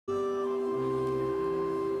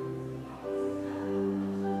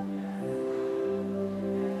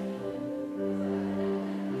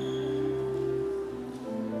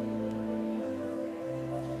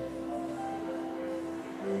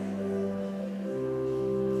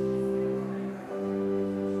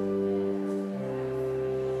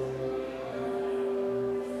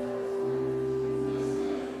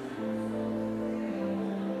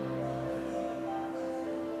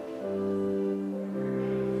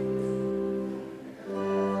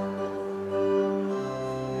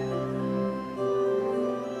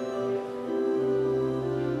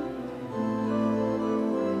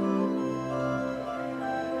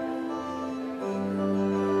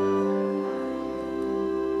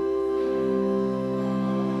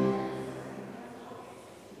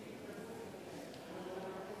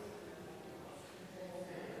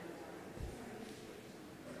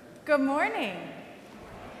Good morning.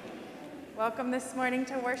 Welcome this morning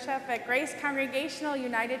to worship at Grace Congregational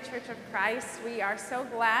United Church of Christ. We are so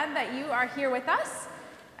glad that you are here with us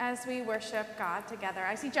as we worship God together.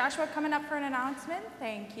 I see Joshua coming up for an announcement.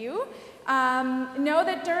 Thank you. Know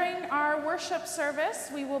that during our worship service,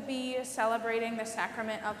 we will be celebrating the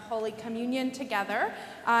sacrament of Holy Communion together.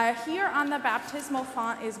 Here on the baptismal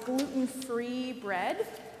font is gluten-free bread,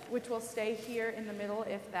 which will stay here in the middle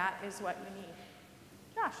if that is what you need.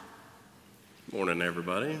 Josh. Morning,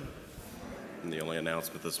 everybody. I'm the only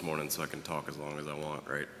announcement this morning, so I can talk as long as I want,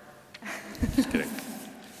 right? Just kidding.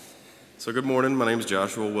 So good morning, my name is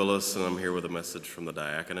Joshua Willis, and I'm here with a message from the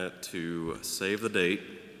diaconate to save the date.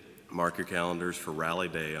 Mark your calendars for Rally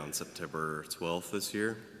Day on September 12th this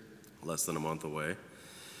year, less than a month away.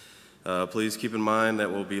 Please keep in mind that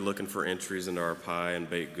we'll be looking for entries into our pie and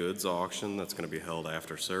baked goods auction that's going to be held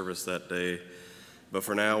after service that day. But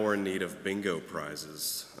for now, we're in need of bingo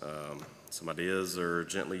prizes. Some ideas are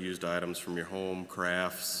gently used items from your home,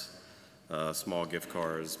 crafts, small gift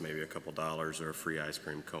cards, maybe a couple dollars or a free ice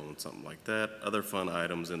cream cone, something like that. Other fun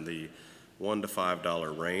items in the $1 to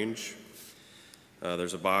 $5 range.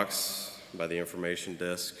 There's a box by the information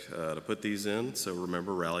desk to put these in. So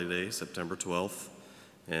remember Rally Day, September 12th,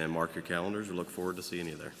 and mark your calendars. We look forward to seeing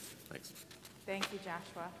you there. Thanks. Thank you,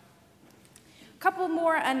 Joshua. Couple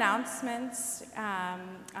more announcements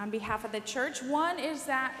on behalf of the church. One is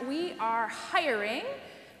that we are hiring.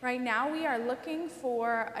 Right now we are looking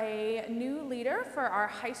for a new leader for our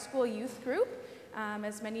high school youth group.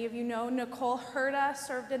 As many of you know, Nicole Herda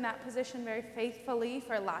served in that position very faithfully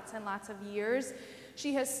for lots and lots of years.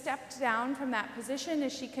 She has stepped down from that position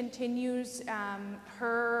as she continues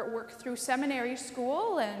her work through seminary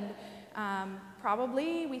school, and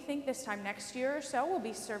probably, we think this time next year or so, will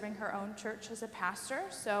be serving her own church as a pastor.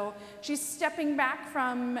 So she's stepping back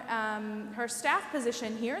from her staff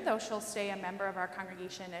position here, though she'll stay a member of our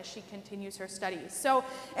congregation as she continues her studies. So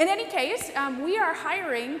in any case, we are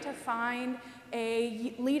hiring to find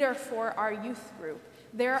a leader for our youth group.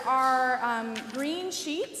 There are green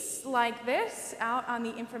sheets like this out on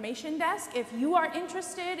the information desk. If you are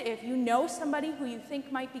interested, if you know somebody who you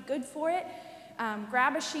think might be good for it,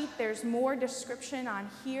 grab a sheet. There's more description on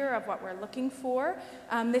here of what we're looking for.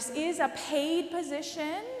 This is a paid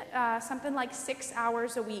position, something like 6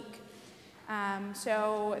 hours a week.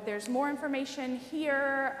 So there's more information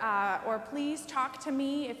here, or please talk to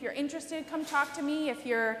me. If you're interested, come talk to me. If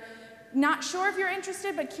you're not sure if you're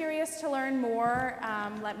interested but curious to learn more,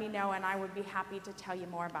 let me know and I would be happy to tell you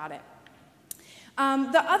more about it.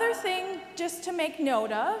 The other thing just to make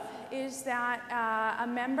note of is that a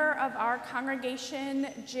member of our congregation,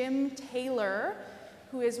 Jim Taylor,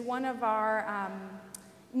 who is one of our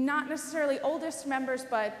not necessarily oldest members,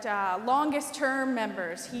 but longest term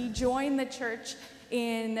members. He joined the church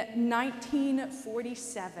in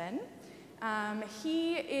 1947.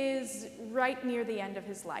 He is right near the end of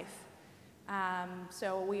his life.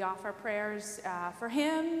 So we offer prayers for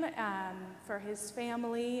him, for his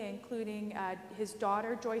family, including his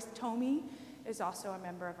daughter, Joyce Tomey, is also a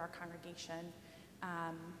member of our congregation.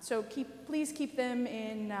 So please keep them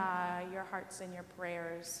in your hearts and your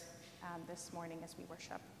prayers this morning as we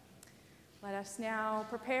worship. Let us now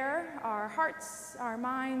prepare our hearts, our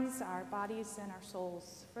minds, our bodies, and our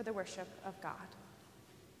souls for the worship of God.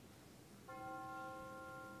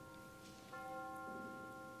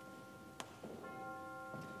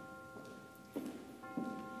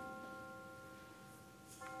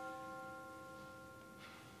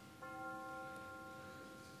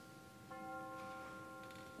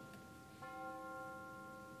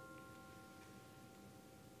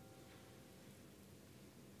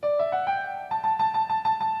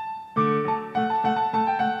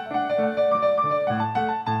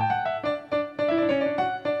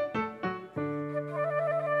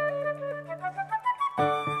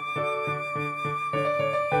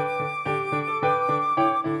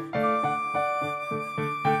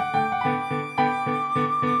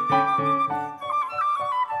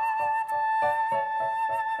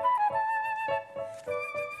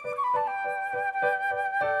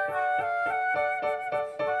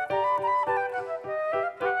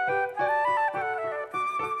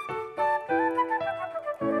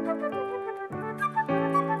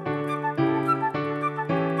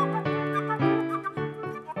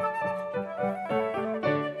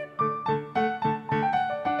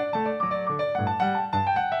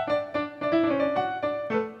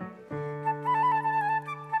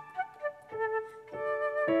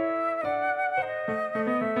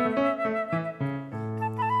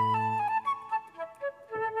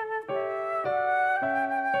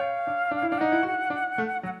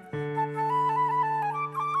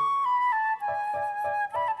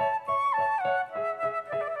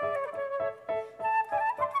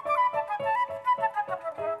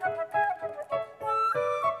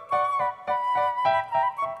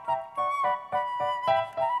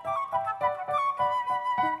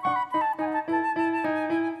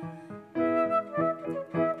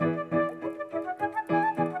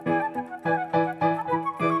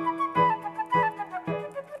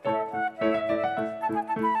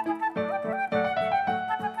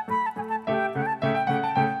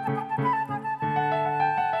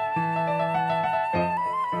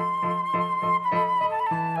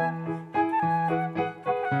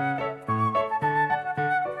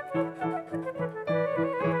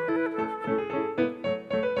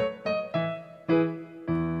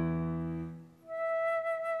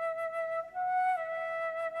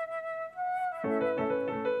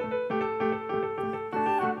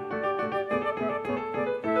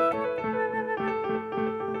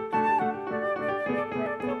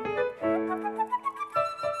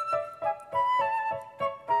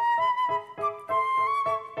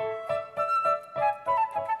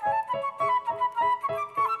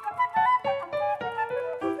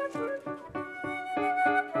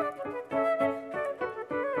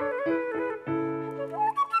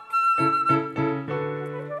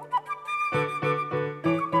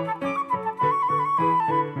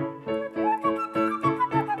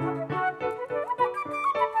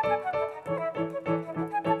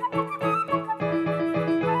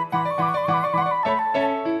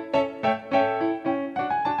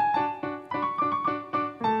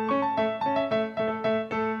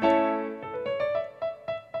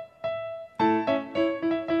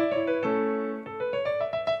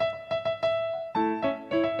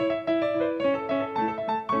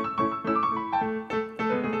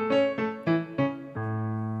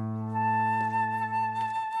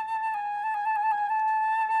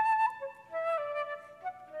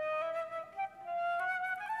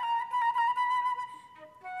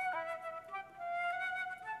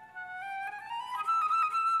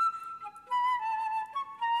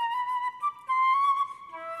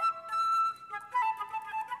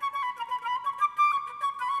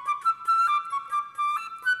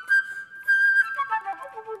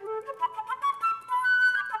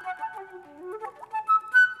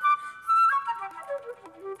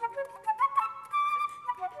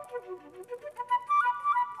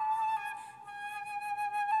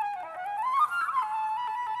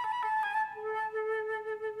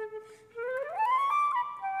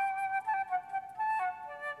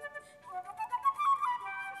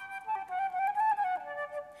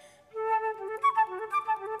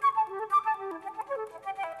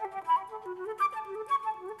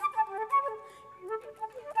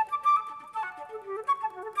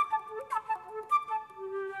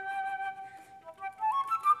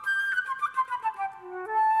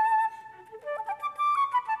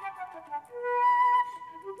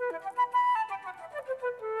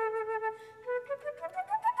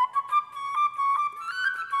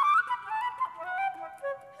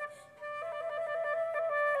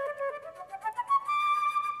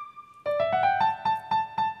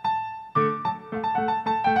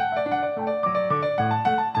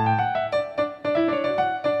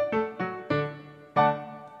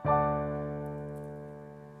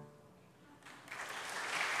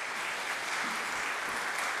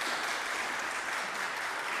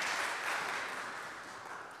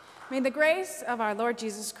 May the grace of our Lord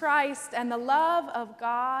Jesus Christ and the love of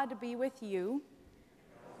God be with you.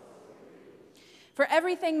 For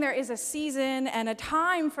everything there is a season and a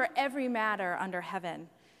time for every matter under heaven,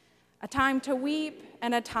 a time to weep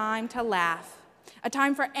and a time to laugh, a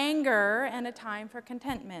time for anger and a time for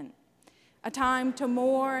contentment, a time to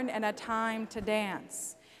mourn and a time to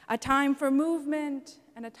dance, a time for movement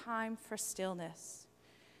and a time for stillness,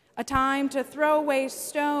 a time to throw away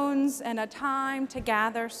stones and a time to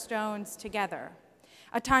gather stones together,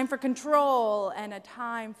 a time for control and a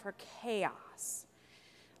time for chaos,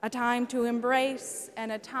 a time to embrace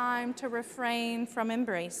and a time to refrain from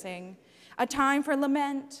embracing, a time for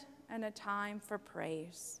lament and a time for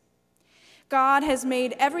praise. God has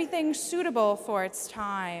made everything suitable for its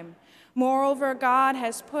time. Moreover, God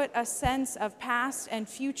has put a sense of past and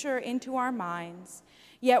future into our minds.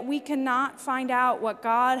 Yet we cannot find out what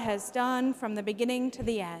God has done from the beginning to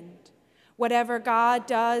the end. Whatever God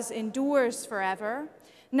does endures forever.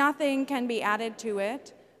 Nothing can be added to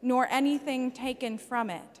it, nor anything taken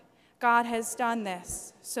from it. God has done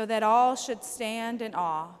this so that all should stand in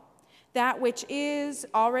awe. That which is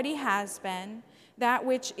already has been, that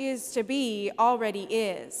which is to be already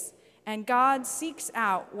is, and God seeks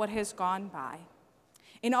out what has gone by.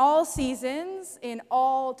 In all seasons, in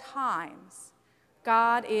all times,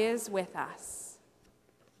 God is with us.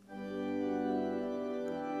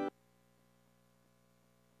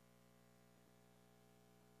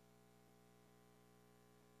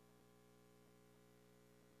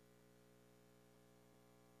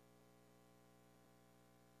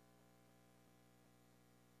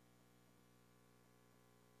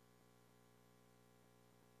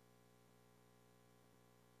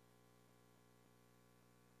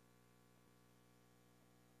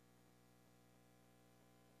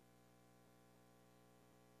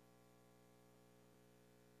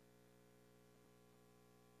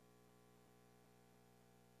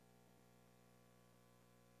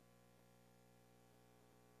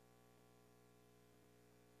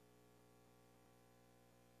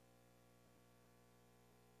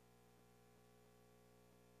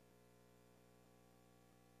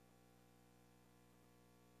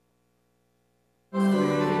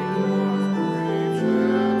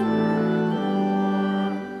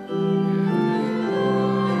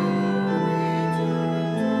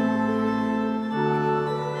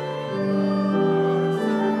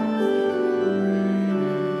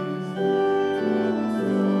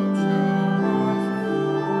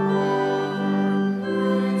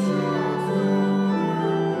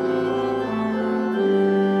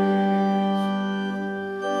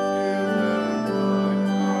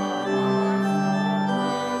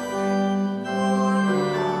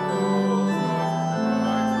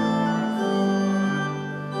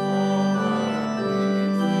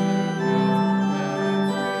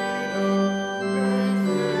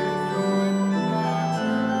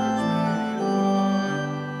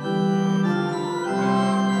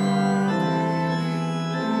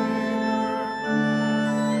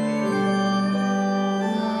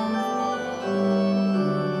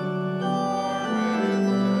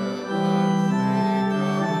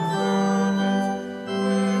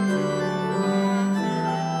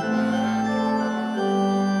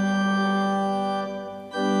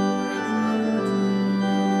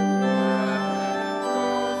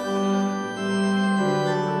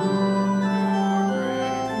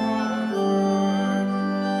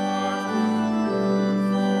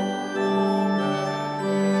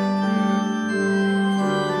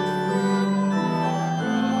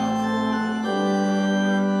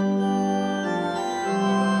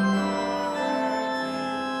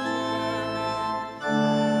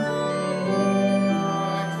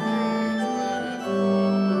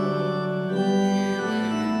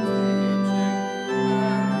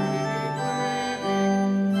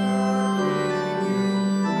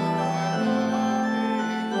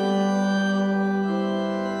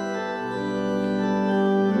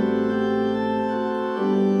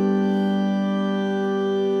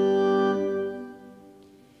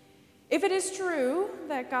 If it is true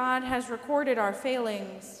that God has recorded our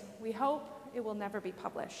failings, we hope it will never be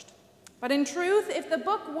published. But in truth, if the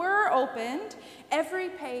book were opened, every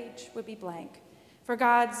page would be blank. For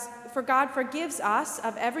God forgives us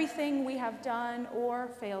of everything we have done or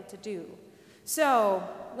failed to do. So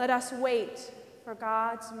let us wait for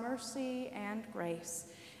God's mercy and grace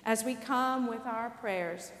as we come with our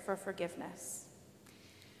prayers for forgiveness.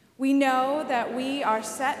 We know that we are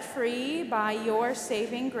set free by your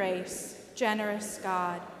saving grace, generous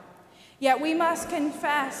God. Yet we must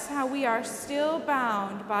confess how we are still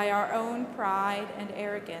bound by our own pride and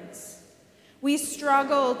arrogance. We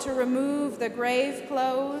struggle to remove the grave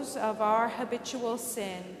clothes of our habitual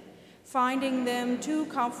sin, finding them too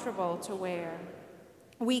comfortable to wear.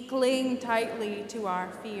 We cling tightly to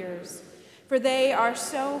our fears, for they are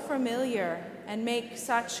so familiar and make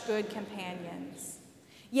such good companions.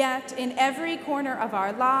 Yet in every corner of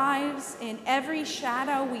our lives, in every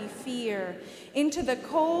shadow we fear, into the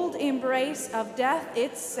cold embrace of death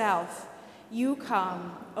itself, you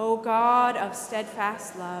come, O God of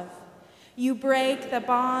steadfast love. You break the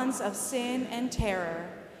bonds of sin and terror,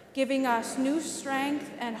 giving us new strength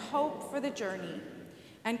and hope for the journey,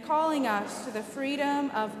 and calling us to the freedom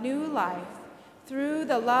of new life through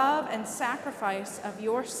the love and sacrifice of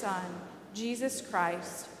your Son, Jesus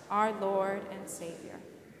Christ, our Lord and Savior.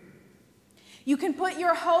 You can put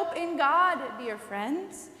your hope in God, dear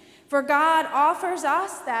friends, for God offers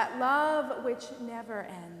us that love which never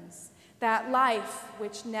ends, that life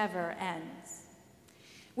which never ends.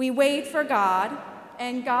 We wait for God,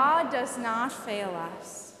 and God does not fail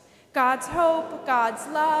us. God's hope, God's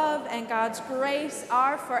love, and God's grace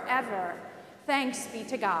are forever. Thanks be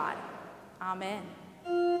to God. Amen.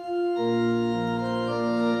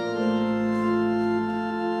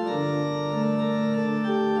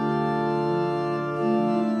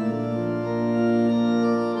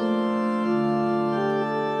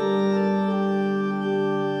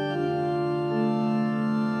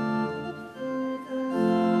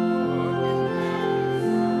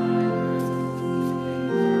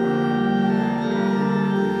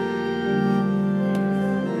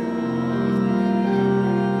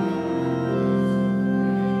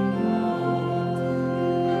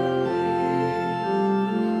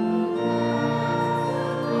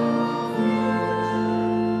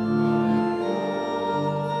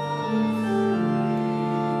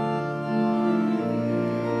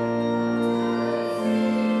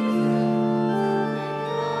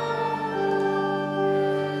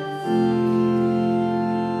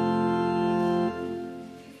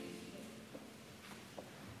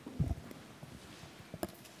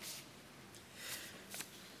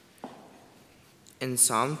 In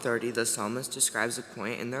Psalm 30, the psalmist describes a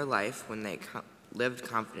point in their life when they lived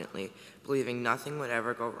confidently, believing nothing would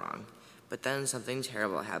ever go wrong. But then something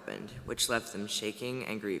terrible happened, which left them shaking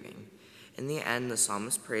and grieving. In the end, the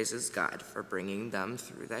psalmist praises God for bringing them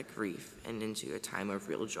through that grief and into a time of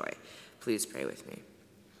real joy. Please pray with me.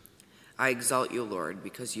 I exalt you, Lord,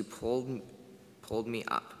 because you pulled me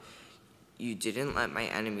up. You didn't let my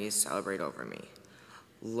enemies celebrate over me.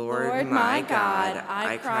 Lord my God,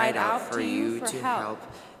 I cried out for you to help,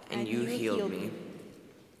 and you healed me.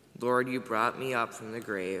 Lord, you brought me up from the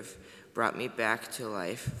grave, brought me back to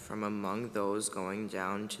life from among those going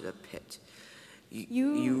down to the pit.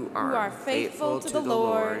 You who are faithful to the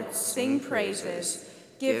Lord, sing praises.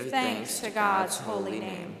 Give thanks to God's holy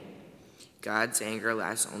name. God's anger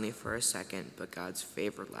lasts only for a second, but God's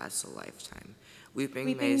favor lasts a lifetime.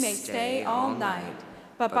 Weeping may stay all night,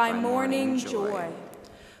 but by morning joy.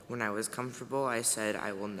 When I was comfortable, I said,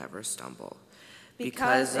 I will never stumble.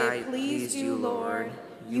 Because it pleased you, Lord,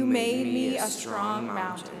 you made me a strong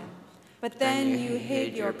mountain. But then you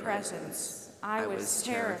hid your presence. I was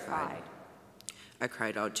terrified. I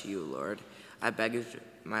cried out to you, Lord. I begged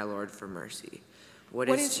my Lord for mercy. What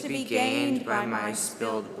is to be gained by my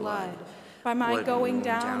spilled blood, by my going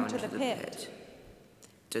down to the pit?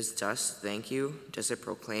 Does dust thank you? Does it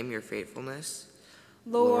proclaim your faithfulness?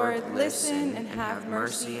 Lord, listen and have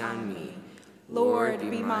mercy on me. Lord,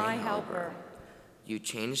 be my helper. You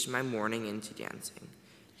changed my mourning into dancing.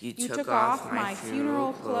 You took off my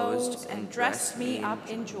funeral clothes and dressed me up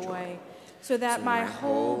in joy, so that my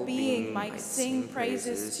whole being might sing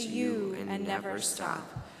praises to you and never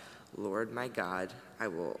stop. Lord my God, I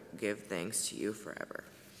will give thanks to you forever.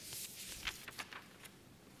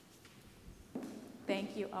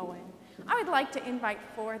 Thank you, Owen. I would like to invite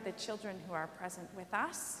forward the children who are present with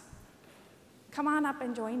us. Come on up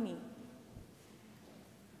and join me.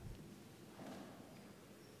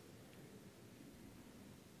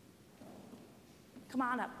 Come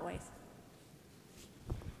on up, boys.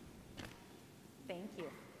 Thank you.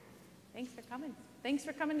 Thanks for coming. Thanks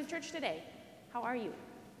for coming to church today. How are you?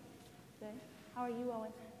 Good? How are you,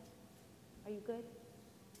 Owen? Are you good?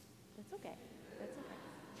 That's okay. That's okay.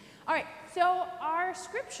 All right, so our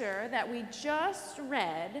scripture that we just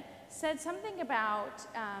read said something about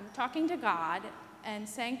talking to God and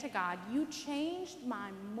saying to God, you changed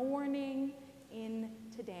my mourning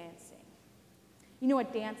into dancing. You know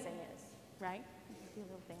what dancing is, right? Do a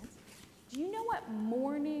little dance. Do you know what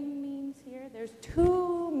mourning means here? There's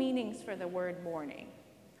two meanings for the word mourning.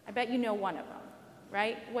 I bet you know one of them,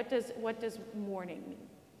 right? What does mourning mean?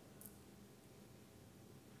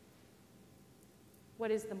 What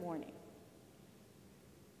is the morning?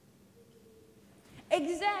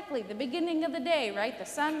 Exactly, the beginning of the day, right? The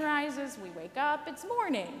sun rises, we wake up, it's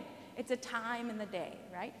morning. It's a time in the day,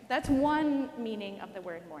 right? That's one meaning of the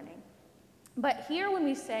word morning. But here when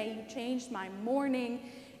we say, you changed my mourning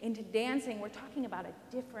into dancing, we're talking about a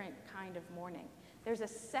different kind of mourning. There's a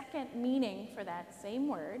second meaning for that same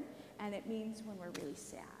word, and it means when we're really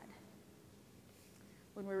sad.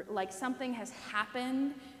 When we're like something has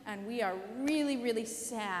happened, and we are really, really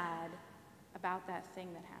sad about that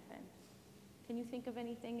thing that happened. Can you think of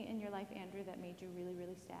anything in your life, Andrew, that made you really,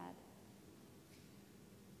 really sad?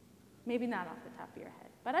 Maybe not off the top of your head,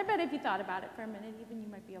 but I bet if you thought about it for a minute, even you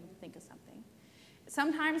might be able to think of something.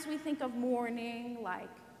 Sometimes we think of mourning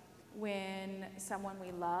like when someone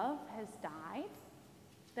we love has died,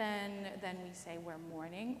 then we say we're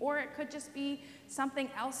mourning. Or it could just be something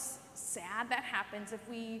else sad that happens if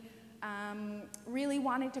we really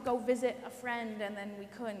wanted to go visit a friend and then we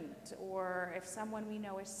couldn't, or if someone we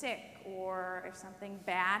know is sick, or if something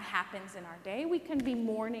bad happens in our day, we can be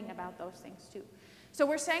mourning about those things too. So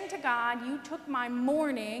we're saying to God, you took my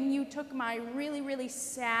mourning, you took my really, really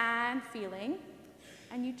sad feeling,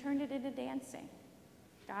 and you turned it into dancing.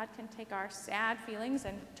 God can take our sad feelings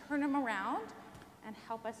and turn them around and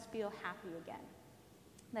help us feel happy again.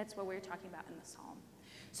 That's what we're talking about in the psalm.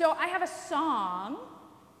 So I have a song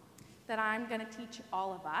that I'm going to teach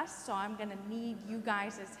all of us, so I'm going to need you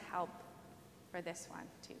guys' help for this one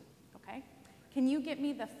too, okay? Can you get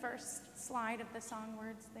me the first slide of the song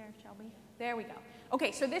words there, Shelby? There we go.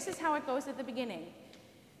 Okay, so this is how it goes at the beginning.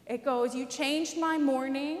 It goes, you changed my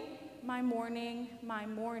mourning, my mourning, my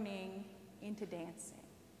mourning into dancing.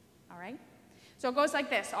 All right? So it goes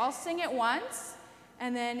like this. I'll sing it once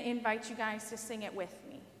and then invite you guys to sing it with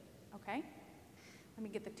me. Okay? Let me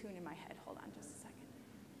get the tune in my head. Hold on just a second.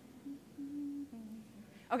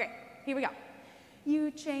 Okay, here we go. You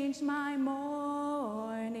changed my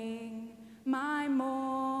mourning, my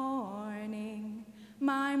mourning,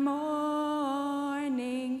 my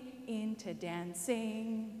mourning into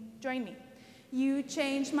dancing. Join me. You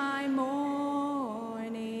changed my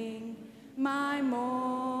mourning, my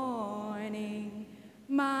mourning,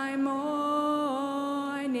 my mourning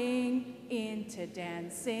into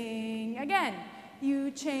dancing. Again.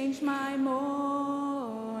 You changed my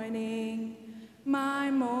mourning,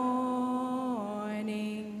 my mourning,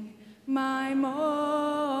 my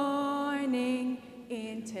mourning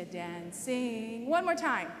into dancing. One more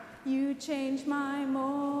time. You changed my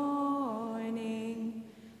mourning,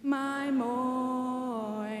 my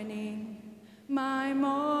mourning, my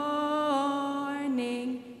mourning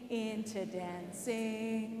into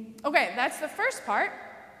dancing. Okay, that's the first part.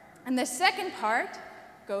 And the second part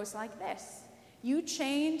goes like this. You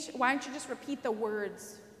changed, why don't you just repeat the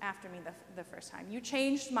words after me the first time. You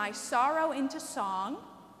changed my sorrow into song.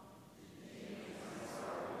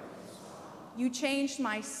 You changed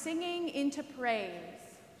my singing into praise.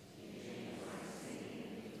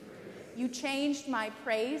 You changed my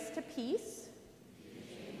praise to peace.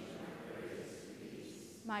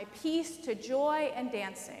 My peace to joy and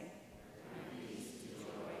dancing.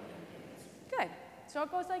 Good. So it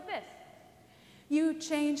goes like this. You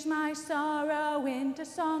changed my sorrow into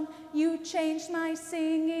song. You changed my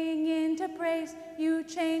singing into praise. You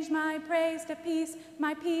changed my praise to peace,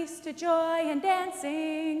 my peace to joy and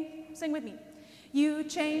dancing. Sing with me. You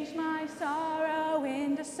changed my sorrow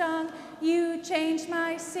into song. You changed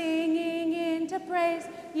my singing into praise.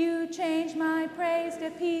 You changed my praise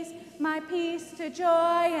to peace, my peace to joy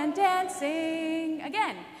and dancing.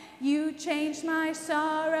 Again. You changed my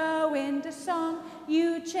sorrow into song.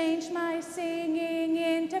 You changed my singing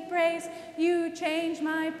into praise. You changed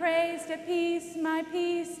my praise to peace, my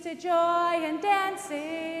peace to joy and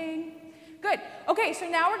dancing. Good. Okay, so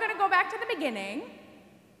now we're going to go back to the beginning.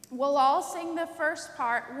 We'll all sing the first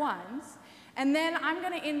part once, and then I'm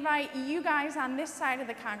going to invite you guys on this side of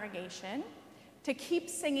the congregation to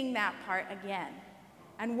keep singing that part again,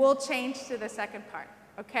 and we'll change to the second part,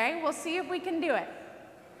 okay? We'll see if we can do it.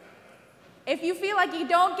 If you feel like you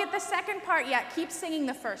don't get the second part yet, keep singing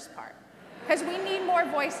the first part, because we need more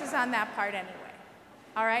voices on that part anyway,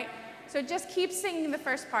 all right? So just keep singing the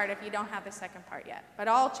first part if you don't have the second part yet, but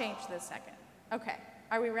I'll change to the second. Okay,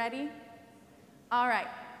 are we ready? All right.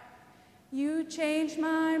 You changed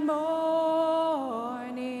my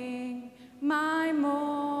mourning, my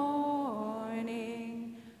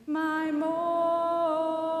mourning, my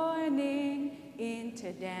mourning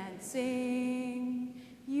into dancing.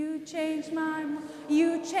 You changed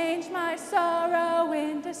my sorrow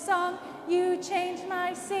into song. You changed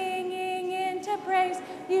my singing into praise.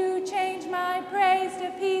 You changed my praise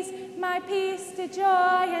to peace, my peace to joy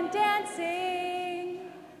and dancing.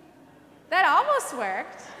 That almost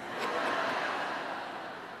worked.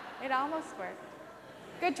 It almost worked.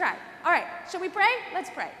 Good try. All right, shall we pray? Let's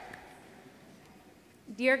pray.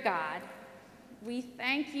 Dear God, we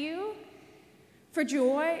thank you for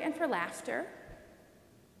joy and for laughter,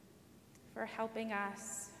 for helping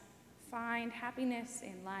us find happiness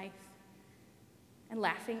in life and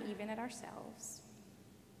laughing even at ourselves.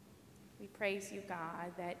 We praise you,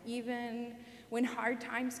 God, that even when hard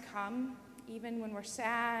times come, even when we're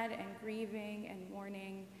sad and grieving and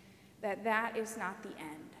mourning, that is not the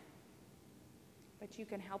end. But you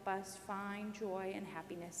can help us find joy and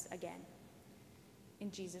happiness again.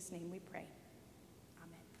 In Jesus' name we pray.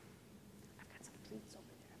 Amen. I've got some flutes over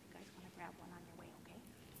there. If you guys want to grab one on your way, okay?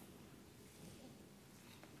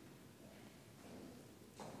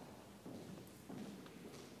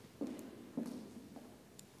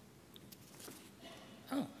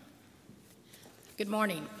 Oh, good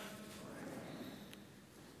morning.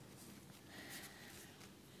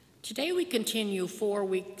 Today we continue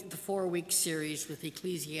the four-week series with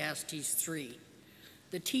Ecclesiastes 3.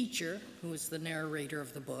 The teacher, who is the narrator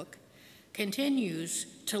of the book, continues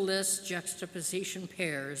to list juxtaposition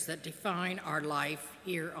pairs that define our life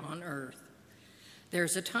here on earth.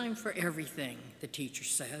 There's a time for everything, the teacher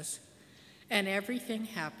says, and everything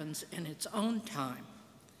happens in its own time.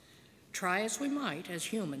 Try as we might as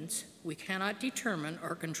humans, we cannot determine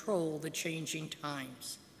or control the changing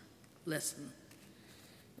times. Listen.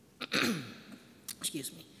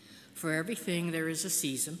 Excuse me. For everything there is a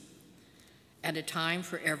season, and a time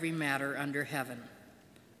for every matter under heaven,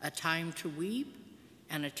 a time to weep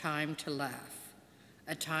and a time to laugh,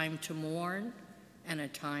 a time to mourn and a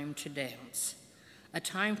time to dance, a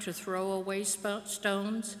time to throw away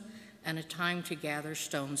stones and a time to gather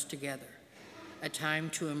stones together, a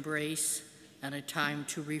time to embrace and a time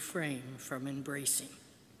to refrain from embracing.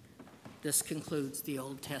 This concludes the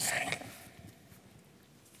Old Testament.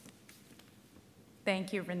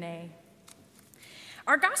 Thank you, Renee.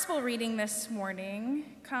 Our gospel reading this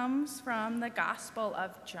morning comes from the Gospel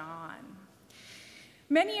of John.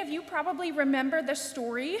 Many of you probably remember the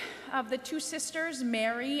story of the two sisters,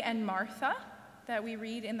 Mary and Martha, that we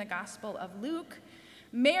read in the Gospel of Luke.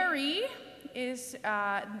 Mary is,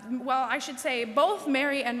 I should say both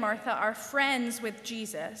Mary and Martha are friends with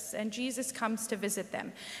Jesus, and Jesus comes to visit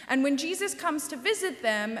them. And when Jesus comes to visit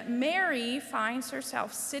them, Mary finds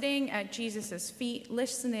herself sitting at Jesus' feet,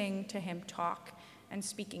 listening to him talk and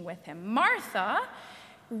speaking with him. Martha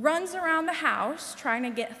runs around the house trying to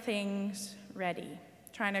get things ready,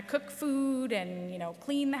 trying to cook food and,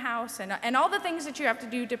 clean the house and all the things that you have to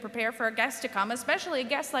do to prepare for a guest to come, especially a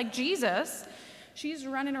guest like Jesus. She's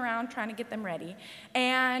running around trying to get them ready.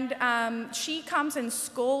 And she comes and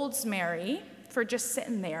scolds Mary for just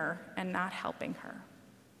sitting there and not helping her.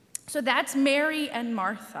 So that's Mary and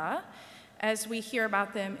Martha, as we hear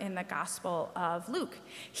about them in the Gospel of Luke.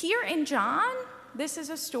 Here in John, this is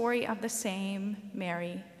a story of the same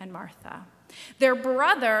Mary and Martha. Their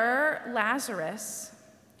brother, Lazarus,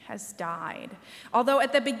 has died. Although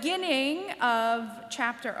at the beginning of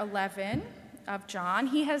chapter 11, of John,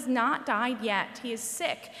 he has not died yet. He is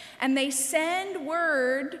sick. And they send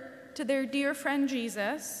word to their dear friend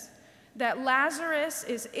Jesus that Lazarus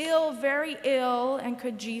is ill, very ill, and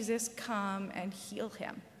could Jesus come and heal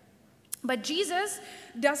him? But Jesus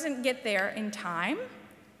doesn't get there in time,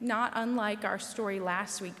 not unlike our story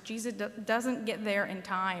last week. Jesus doesn't get there in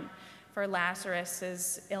time for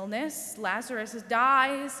Lazarus's illness. Lazarus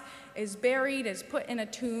dies, is buried, is put in a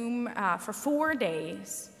tomb for 4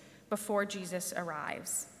 days before Jesus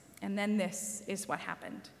arrives. And then this is what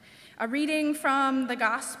happened. A reading from the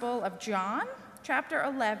Gospel of John, chapter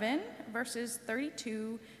 11, verses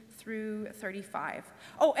 32 through 35.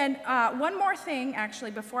 Oh, and one more thing,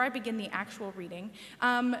 actually, before I begin the actual reading.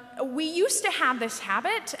 We used to have this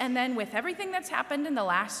habit, and then with everything that's happened in the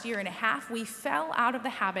last year and a half, we fell out of the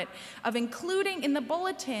habit of including in the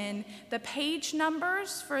bulletin the page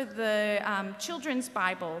numbers for the children's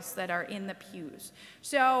Bibles that are in the pews.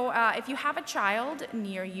 So if you have a child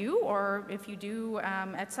near you, or if you do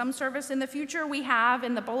at some service in the future, we have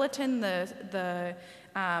in the bulletin the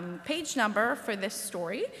page number for this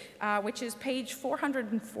story, which is page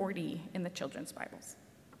 440 in the children's Bibles.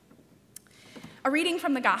 A reading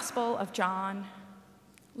from the Gospel of John.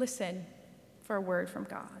 Listen for a word from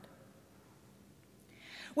God.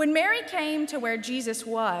 When Mary came to where Jesus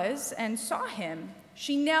was and saw him,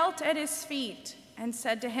 she knelt at his feet and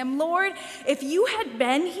said to him, "Lord, if you had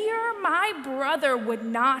been here, my brother would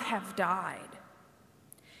not have died."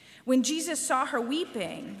 When Jesus saw her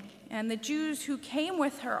weeping, and the Jews who came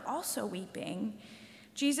with her also weeping,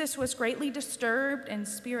 Jesus was greatly disturbed in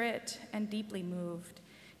spirit and deeply moved.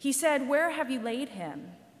 He said, "Where have you laid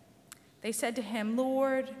him?" They said to him,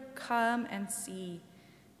 "Lord, come and see."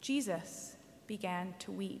 Jesus began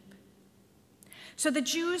to weep. So the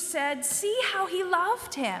Jews said, "See how he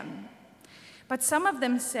loved him." But some of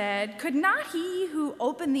them said, "Could not he who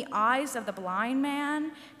opened the eyes of the blind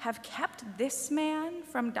man have kept this man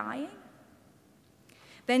from dying?"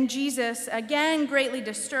 Then Jesus, again greatly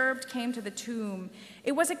disturbed, came to the tomb.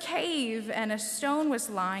 It was a cave, and a stone was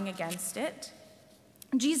lying against it.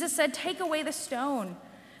 Jesus said, "Take away the stone."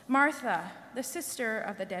 Martha, the sister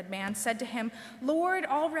of the dead man, said to him, "Lord,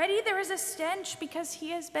 already there is a stench because he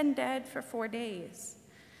has been dead for 4 days."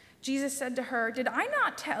 Jesus said to her, "Did I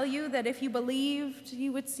not tell you that if you believed,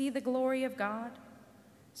 you would see the glory of God?"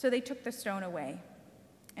 So they took the stone away.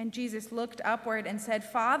 And Jesus looked upward and said,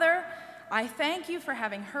 "Father, I thank you for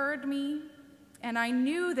having heard me, and I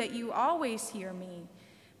knew that you always hear me.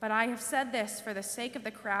 But I have said this for the sake of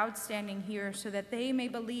the crowd standing here, so that they may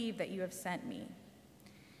believe that you have sent me."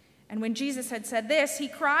 And when Jesus had said this, he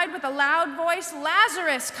cried with a loud voice,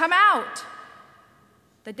 "Lazarus, come out!"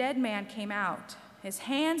 The dead man came out, his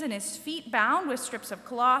hands and his feet bound with strips of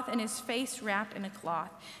cloth, and his face wrapped in a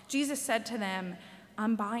cloth. Jesus said to them,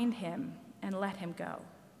 "Unbind him and let him go."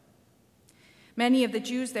 Many of the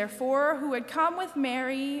Jews, therefore, who had come with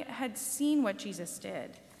Mary had seen what Jesus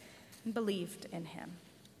did and believed in him.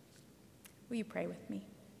 Will you pray with me?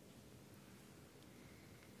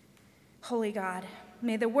 Holy God,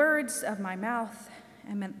 may the words of my mouth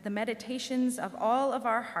and the meditations of all of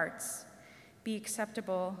our hearts be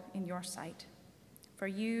acceptable in your sight, for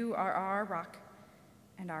you are our rock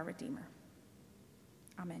and our Redeemer.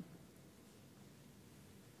 Amen.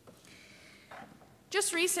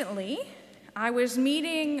 Just recently, I was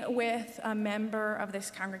meeting with a member of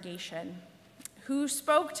this congregation who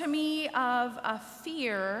spoke to me of a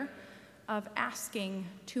fear of asking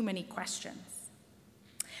too many questions.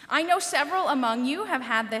 I know several among you have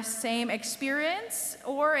had this same experience,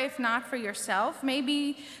 or if not for yourself,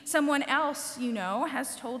 maybe someone else you know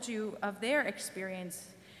has told you of their experience.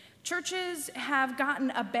 Churches have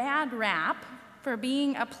gotten a bad rap for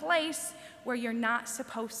being a place where you're not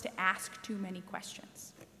supposed to ask too many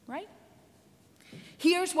questions, right?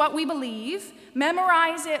 Here's what we believe.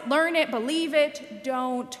 Memorize it, learn it, believe it,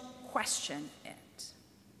 don't question it.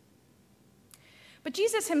 But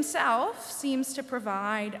Jesus himself seems to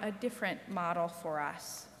provide a different model for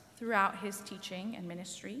us throughout his teaching and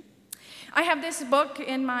ministry. I have this book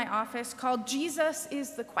in my office called "Jesus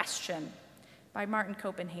is the Question" by Martin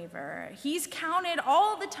Copenhaver. He's counted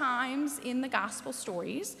all the times in the gospel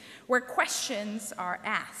stories where questions are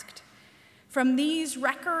asked. From these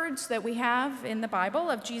records that we have in the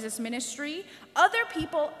Bible of Jesus' ministry, other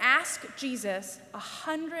people ask Jesus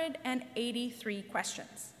 183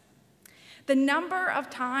 questions. The number of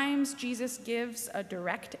times Jesus gives a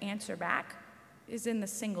direct answer back is in the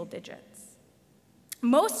single digits.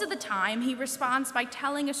 Most of the time, he responds by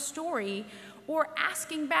telling a story or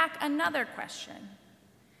asking back another question.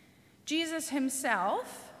 Jesus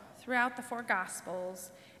himself, throughout the 4 Gospels,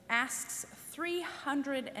 asks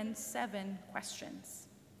 307 questions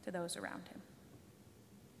to those around him.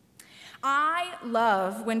 I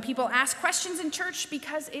love when people ask questions in church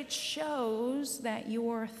because it shows that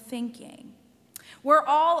you're thinking. We're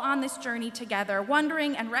all on this journey together,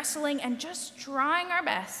 wondering and wrestling and just trying our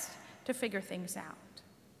best to figure things out.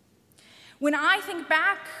 When I think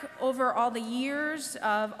back over all the years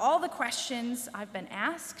of all the questions I've been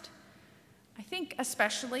asked, I think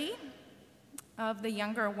especially of the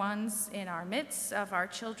younger ones in our midst, of our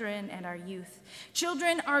children and our youth.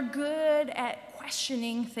 Children are good at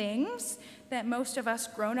questioning things that most of us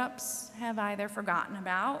grown-ups have either forgotten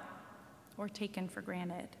about or taken for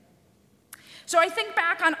granted. So I think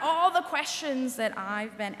back on all the questions that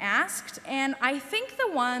I've been asked, and I think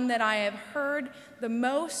the one that I have heard the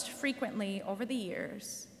most frequently over the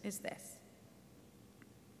years is this: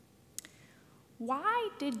 why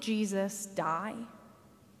did Jesus die?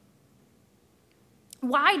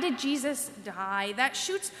 Why did Jesus die? That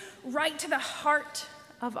shoots right to the heart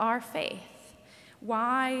of our faith.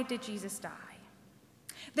 Why did Jesus die?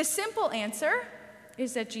 The simple answer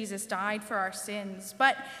is that Jesus died for our sins,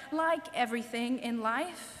 but like everything in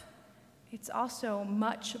life, it's also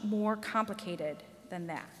much more complicated than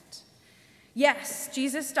that. Yes,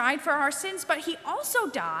 Jesus died for our sins, but he also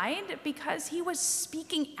died because he was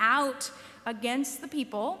speaking out against the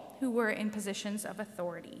people who were in positions of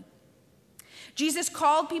authority. Jesus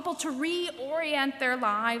called people to reorient their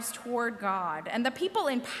lives toward God, and the people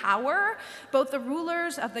in power, both the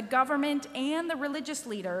rulers of the government and the religious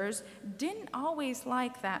leaders, didn't always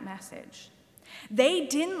like that message. They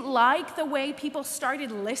didn't like the way people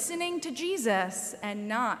started listening to Jesus and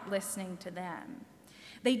not listening to them.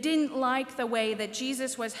 They didn't like the way that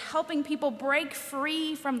Jesus was helping people break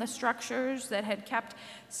free from the structures that had kept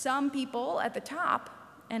some people at the top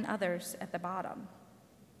and others at the bottom.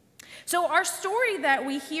 So our story that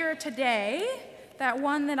we hear today, that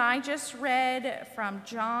one that I just read from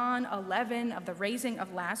John 11 of the raising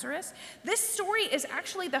of Lazarus, this story is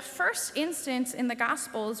actually the first instance in the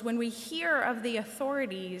Gospels when we hear of the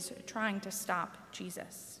authorities trying to stop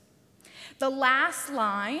Jesus. The last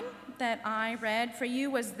line that I read for you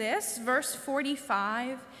was this, verse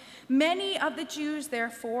 45. Many of the Jews,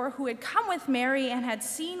 therefore, who had come with Mary and had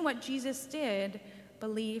seen what Jesus did,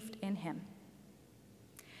 believed in him.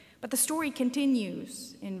 But the story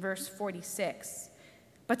continues in verse 46.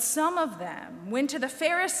 But some of them went to the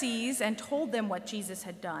Pharisees and told them what Jesus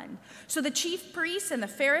had done. So the chief priests and the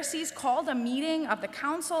Pharisees called a meeting of the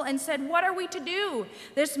council and said, "What are we to do?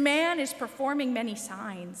 This man is performing many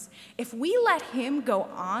signs. If we let him go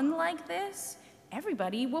on like this,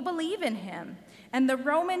 everybody will believe in him, and the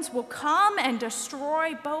Romans will come and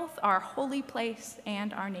destroy both our holy place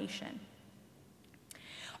and our nation."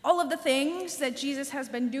 All of the things that Jesus has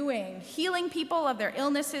been doing, healing people of their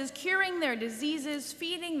illnesses, curing their diseases,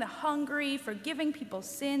 feeding the hungry, forgiving people's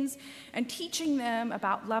sins, and teaching them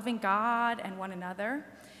about loving God and one another,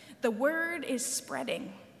 the word is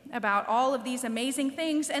spreading about all of these amazing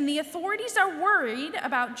things, and the authorities are worried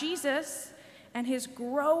about Jesus and his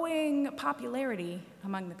growing popularity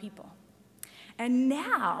among the people. And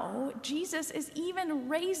now Jesus is even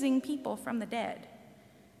raising people from the dead.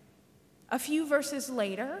 A few verses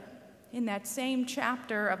later, in that same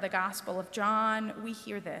chapter of the Gospel of John, we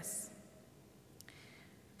hear this.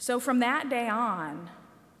 So from that day on,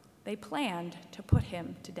 they planned to put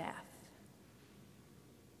him to death.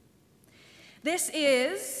 This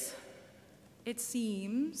is, it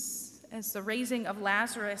seems, as the raising of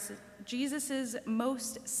Lazarus, Jesus'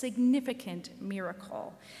 most significant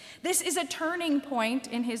miracle. This is a turning point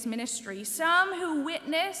in his ministry. Some who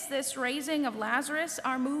witness this raising of Lazarus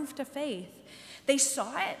are moved to faith. They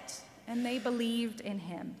saw it and they believed in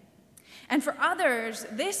him. And for others,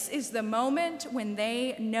 this is the moment when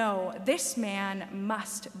they know this man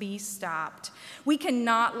must be stopped. We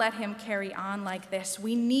cannot let him carry on like this.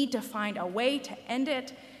 We need to find a way to end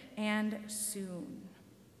it, and soon.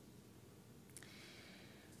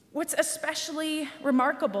 What's especially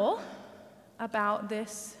remarkable about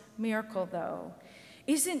this miracle, though,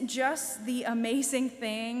 isn't just the amazing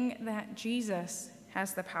thing that Jesus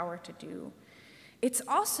has the power to do. It's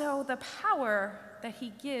also the power that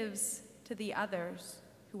he gives to the others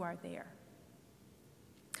who are there.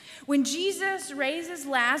 When Jesus raises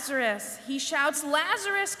Lazarus, he shouts,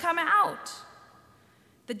 "Lazarus, come out!"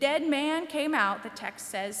 The dead man came out, the text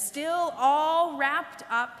says, still all wrapped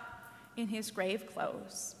up in his grave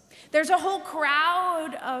clothes. There's a whole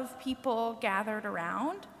crowd of people gathered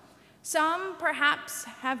around. Some perhaps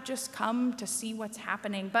have just come to see what's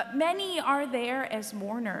happening, but many are there as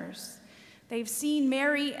mourners. They've seen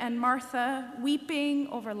Mary and Martha weeping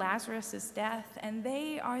over Lazarus' death, and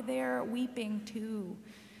they are there weeping too.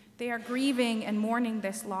 They are grieving and mourning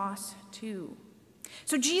this loss too.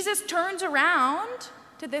 So Jesus turns around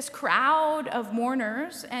to this crowd of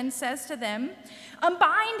mourners and says to them,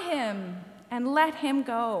 "Unbind him and let him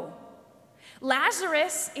go."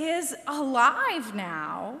 Lazarus is alive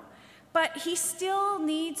now, but he still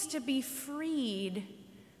needs to be freed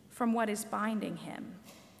from what is binding him.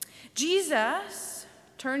 Jesus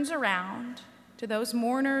turns around to those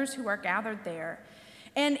mourners who are gathered there,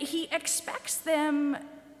 and he expects them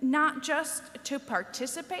not just to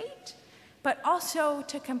participate, but also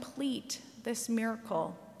to complete this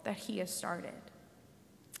miracle that he has started.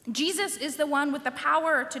 Jesus is the one with the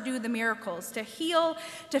power to do the miracles, to heal,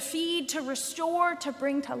 to feed, to restore, to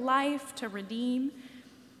bring to life, to redeem.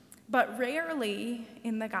 But rarely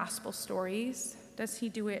in the gospel stories does he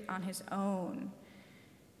do it on his own.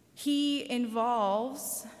 He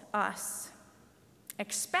involves us,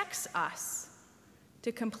 expects us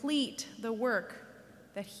to complete the work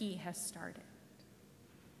that he has started.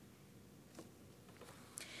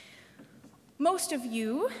 Most of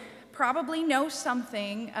you probably know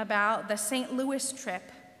something about the St. Louis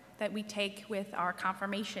trip that we take with our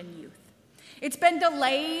confirmation youth. It's been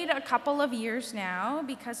delayed a couple of years now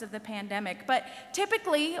because of the pandemic, but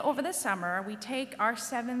typically over the summer, we take our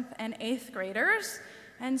 7th and 8th graders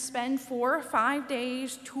and spend 4 or 5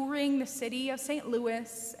 days touring the city of St.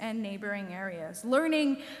 Louis and neighboring areas,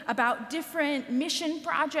 learning about different mission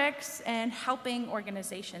projects and helping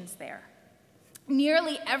organizations there.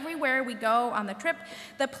 Nearly everywhere we go on the trip,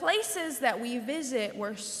 the places that we visit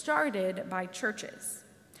were started by churches.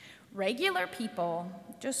 Regular people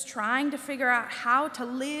just trying to figure out how to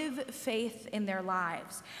live faith in their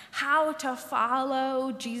lives, how to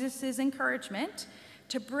follow Jesus' encouragement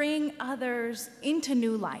to bring others into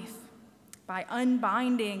new life by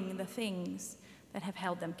unbinding the things that have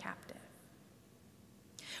held them captive.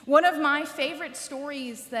 One of my favorite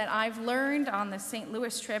stories that I've learned on the St.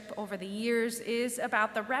 Louis trip over the years is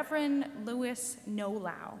about the Reverend Louis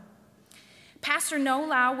Nolau. Pastor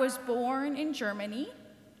Nolau was born in Germany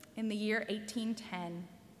in the year 1810.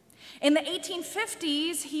 In the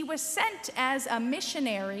 1850s, he was sent as a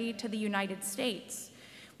missionary to the United States,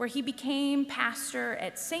 where he became pastor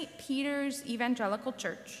at St. Peter's Evangelical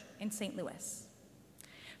Church in St. Louis.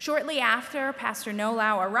 Shortly after Pastor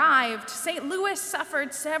Nolau arrived, St. Louis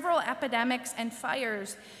suffered several epidemics and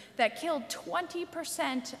fires that killed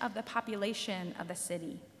 20% of the population of the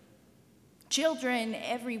city. Children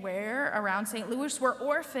everywhere around St. Louis were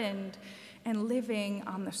orphaned and living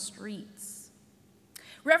on the streets.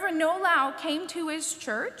 Reverend Nolau came to his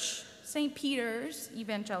church, St. Peter's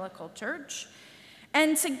Evangelical Church,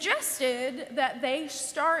 and suggested that they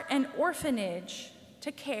start an orphanage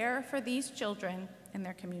to care for these children in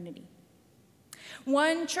their community.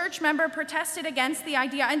 One church member protested against the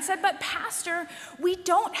idea and said, "But Pastor, we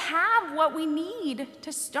don't have what we need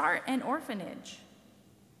to start an orphanage."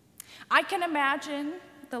 I can imagine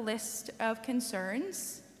the list of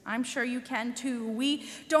concerns. I'm sure you can too. We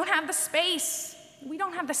don't have the space. We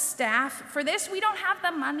don't have the staff for this. We don't have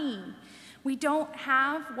the money. We don't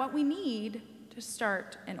have what we need to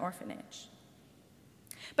start an orphanage.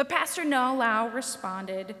 But Pastor Nolau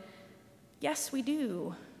responded, "Yes, we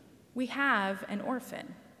do. We have an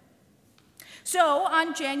orphan." So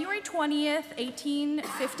on January 20th,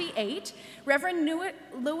 1858, Reverend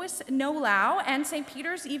Louis Nolau and St.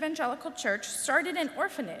 Peter's Evangelical Church started an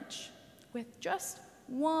orphanage with just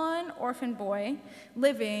one orphan boy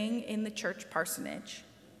living in the church parsonage.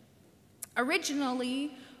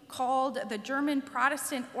 Originally called the German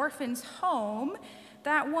Protestant Orphans' Home,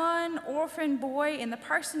 that one orphan boy in the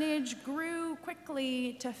parsonage grew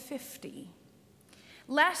quickly to 50.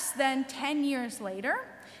 Less than 10 years later,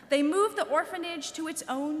 they moved the orphanage to its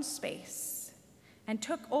own space and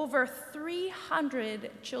took over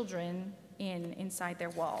 300 children inside their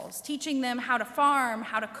walls, teaching them how to farm,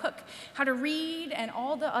 how to cook, how to read, and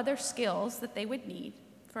all the other skills that they would need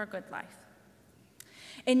for a good life.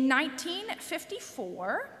 In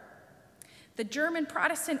 1954, the German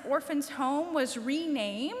Protestant Orphans' Home was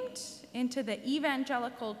renamed into the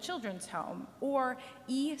Evangelical Children's Home, or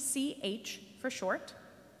ECH for short.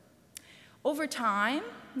 Over time,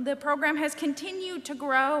 the program has continued to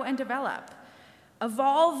grow and develop,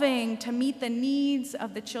 evolving to meet the needs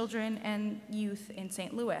of the children and youth in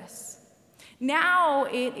St. Louis. Now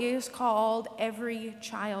it is called Every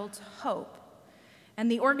Child's Hope,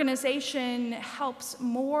 and the organization helps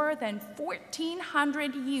more than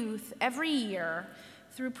 1,400 youth every year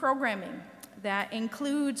through programming that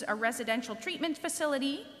includes a residential treatment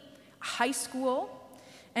facility, a high school,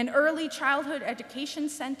 an early childhood education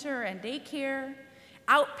center and daycare,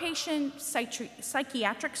 outpatient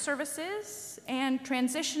psychiatric services, and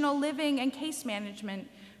transitional living and case management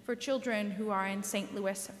for children who are in St.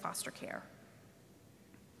 Louis foster care.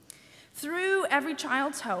 Through Every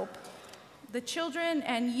Child's Hope, the children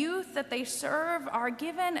and youth that they serve are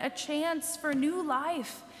given a chance for new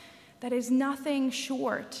life that is nothing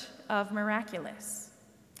short of miraculous.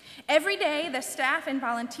 Every day, the staff and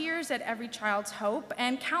volunteers at Every Child's Hope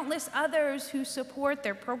and countless others who support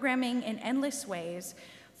their programming in endless ways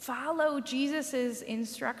follow Jesus'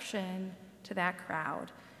 instruction to that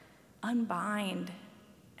crowd: unbind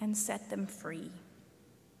and set them free.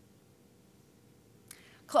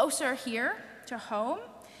 Closer here to home,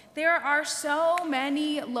 there are so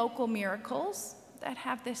many local miracles that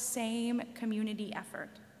have the same community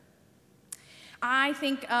effort. I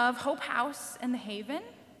think of Hope House in the Haven,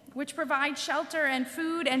 which provides shelter and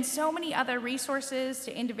food and so many other resources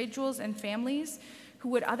to individuals and families who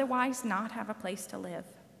would otherwise not have a place to live.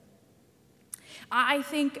 I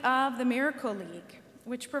think of the Miracle League,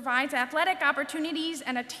 which provides athletic opportunities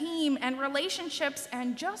and a team and relationships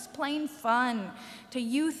and just plain fun to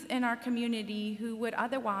youth in our community who would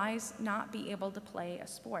otherwise not be able to play a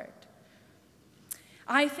sport.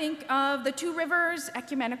 I think of the Two Rivers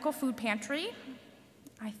Ecumenical Food Pantry.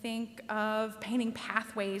 I think of Painting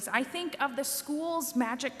Pathways. I think of the school's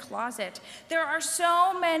Magic Closet. There are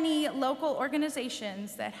so many local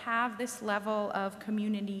organizations that have this level of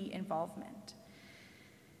community involvement.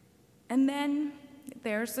 And then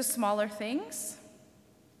there's the smaller things,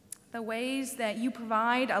 the ways that you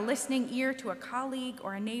provide a listening ear to a colleague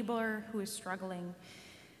or a neighbor who is struggling,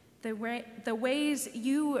 the ways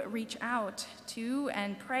you reach out to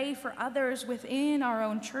and pray for others within our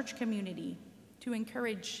own church community to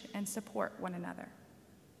encourage and support one another.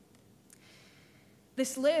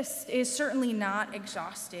 This list is certainly not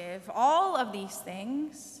exhaustive. All of these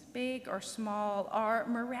things, big or small, are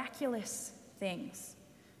miraculous things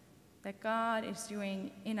that God is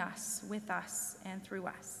doing in us, with us, and through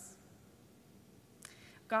us.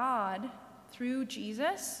 God, through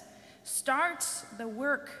Jesus, starts the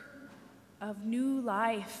work of new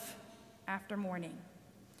life after mourning,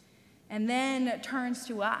 and then turns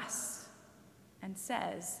to us and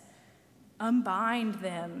says, unbind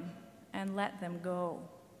them and let them go.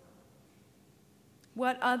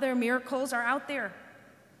 What other miracles are out there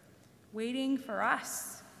waiting for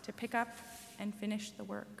us to pick up and finish the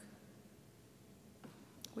work?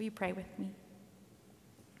 Will you pray with me?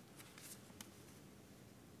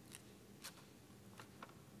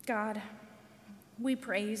 God, we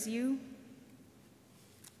praise you,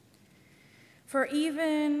 for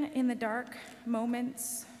even in the dark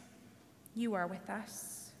moments, you are with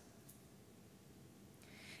us.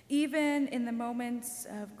 Even in the moments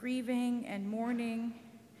of grieving and mourning,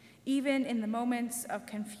 even in the moments of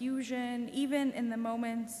confusion, even in the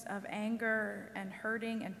moments of anger and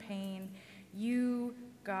hurting and pain, you,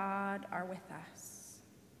 God, are with us.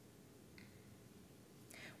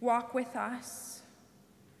 Walk with us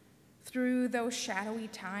through those shadowy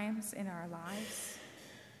times in our lives.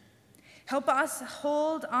 Help us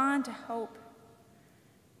hold on to hope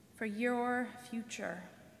for your future,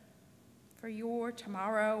 for your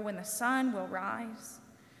tomorrow when the sun will rise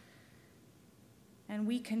and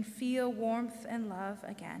we can feel warmth and love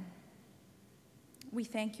again. We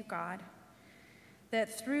thank you, God,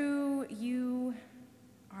 that through you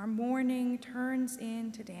our mourning turns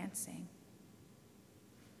into dancing,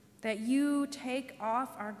 that you take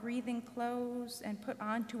off our grieving clothes and put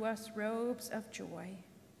onto us robes of joy,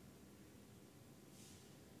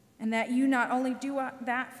 and that you not only do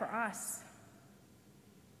that for us,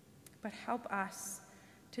 but help us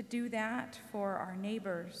to do that for our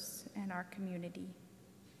neighbors and our community.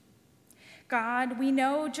 God, we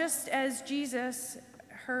know just as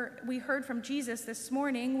we heard from Jesus this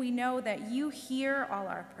morning, we know that you hear all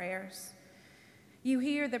our prayers. You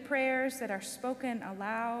hear the prayers that are spoken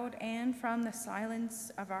aloud and from the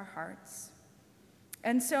silence of our hearts.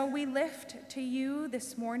 And so we lift to you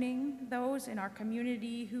this morning those in our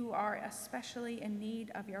community who are especially in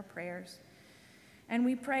need of your prayers. And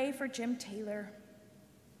we pray for Jim Taylor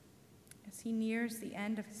as he nears the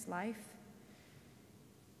end of his life.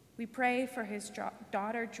 We pray for his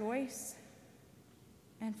daughter Joyce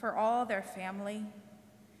and for all their family.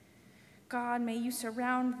 God, may you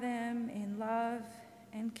surround them in love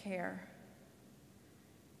and care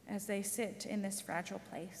as they sit in this fragile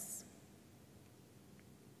place.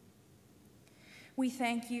 We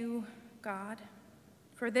thank you, God,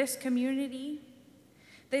 for this community,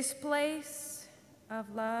 this place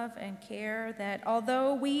of love and care, that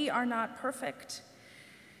although we are not perfect,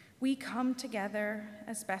 we come together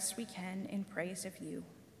as best we can in praise of you.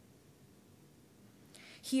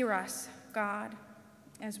 Hear us, God,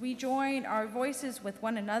 as we join our voices with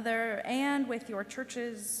one another and with your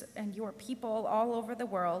churches and your people all over the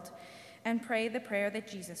world and pray the prayer that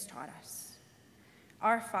Jesus taught us.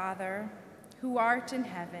 Our Father, who art in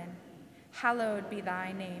heaven, hallowed be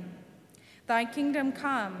thy name. Thy kingdom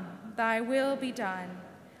come, thy will be done,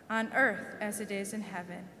 on earth as it is in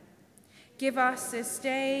heaven. Give us this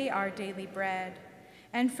day our daily bread,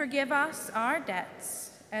 and forgive us our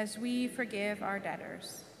debts as we forgive our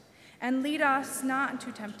debtors. And lead us not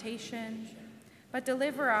into temptation, but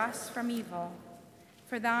deliver us from evil.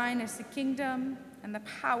 For thine is the kingdom, and the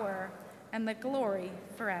power, and the glory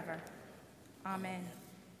forever. Amen.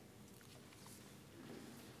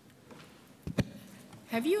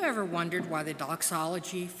 Have you ever wondered why the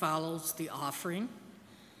doxology follows the offering?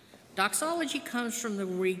 Doxology comes from the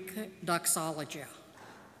Greek doxologia,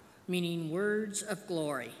 meaning words of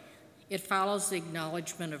glory. It follows the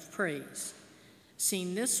acknowledgement of praise.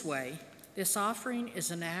 Seen this way, this offering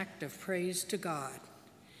is an act of praise to God.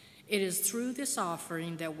 It is through this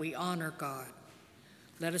offering that we honor God.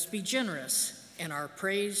 Let us be generous in our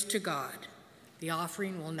praise to God. The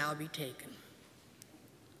offering will now be taken.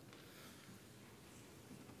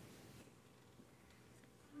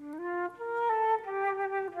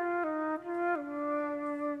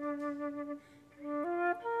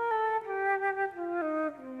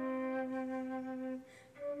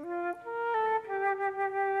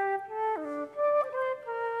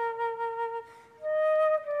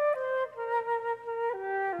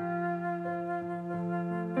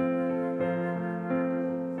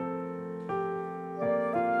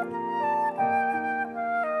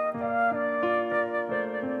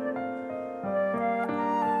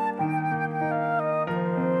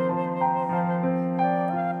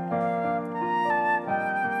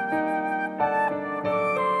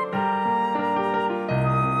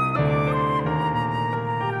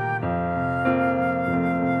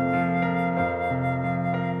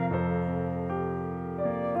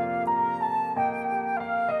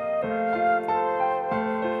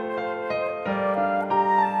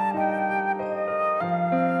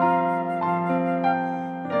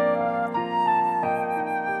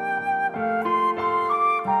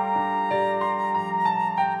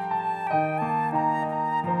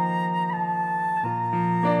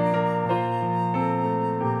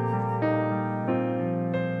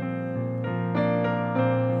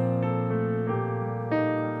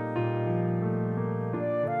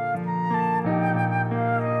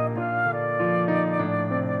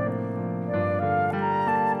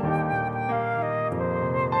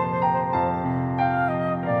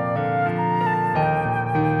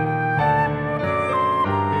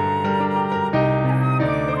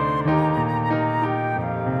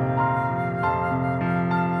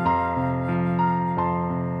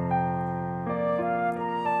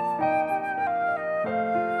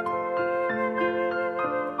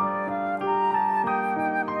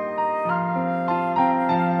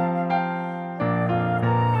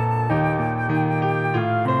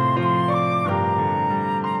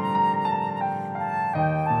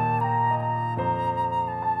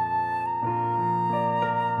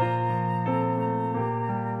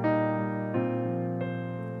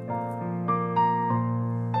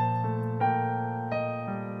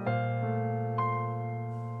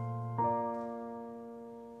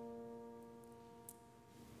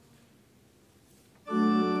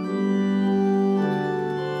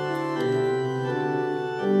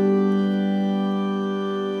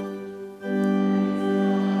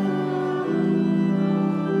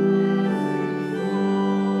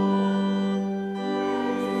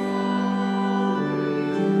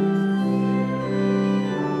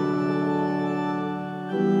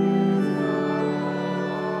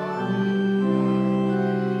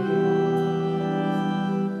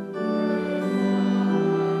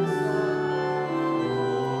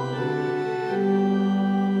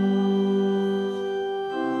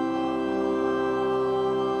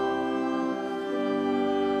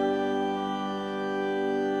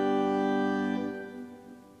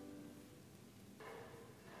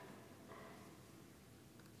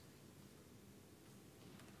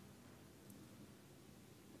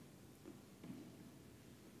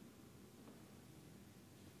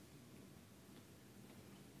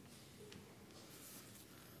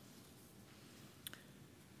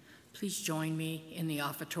 Please join me in the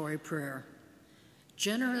offertory prayer.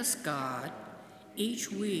 Generous God,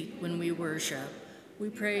 each week when we worship, we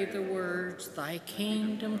pray the words, "Thy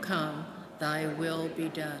kingdom come, thy will be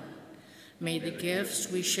done." May the gifts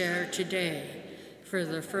we share today for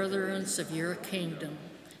the furtherance of your kingdom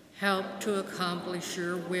help to accomplish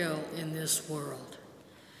your will in this world.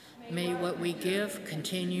 May what we give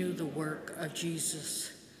continue the work of Jesus,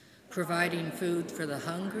 providing food for the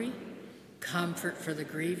hungry, comfort for the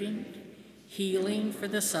grieving, healing for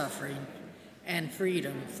the suffering, and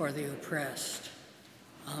freedom for the oppressed.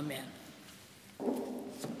 Amen.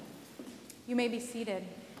 You may be seated.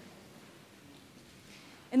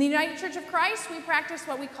 In the United Church of Christ, we practice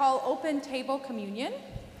what we call open table communion,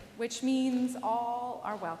 which means all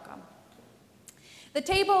are welcome. The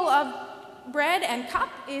table of bread and cup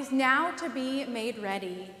is now to be made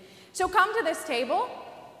ready. So come to this table,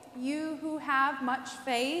 you who have much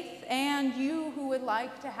faith and you who would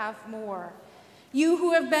like to have more. You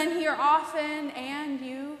who have been here often and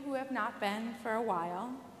you who have not been for a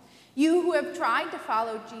while. You who have tried to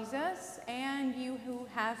follow Jesus and you who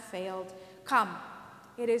have failed. Come.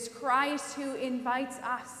 It is Christ who invites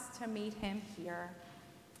us to meet him here.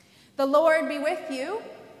 The Lord be with you.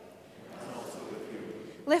 And also with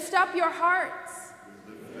you. Lift up your hearts.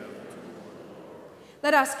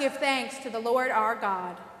 Let us give thanks to the Lord our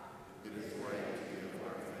God. It is right to give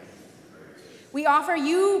our thanks and praise. We offer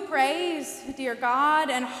you praise, dear God,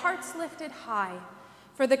 and hearts lifted high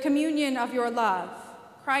for the communion of your love.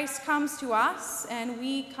 Christ comes to us, and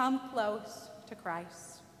we come close to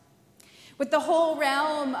Christ. With the whole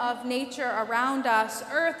realm of nature around us,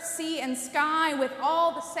 earth, sea, and sky, with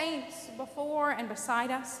all the saints before and beside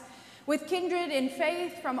us, with kindred in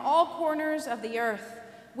faith from all corners of the earth,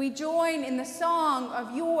 we join in the song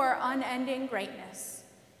of your unending greatness.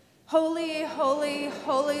 Holy, holy,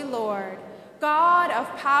 holy Lord, God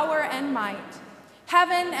of power and might,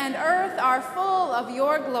 heaven and earth are full of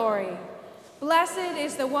your glory. Blessed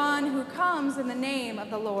is the one who comes in the name of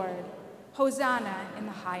the Lord. Hosanna in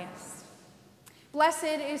the highest. Blessed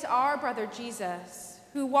is our brother Jesus,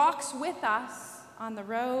 who walks with us on the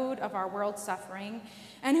road of our world's suffering,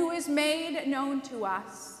 and who is made known to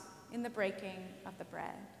us in the breaking of the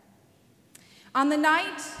bread. On the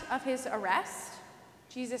night of his arrest,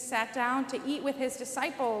 Jesus sat down to eat with his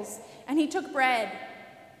disciples, and he took bread,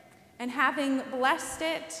 and having blessed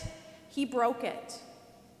it, he broke it.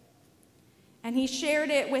 And he shared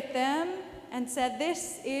it with them and said,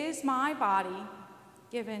 "This is my body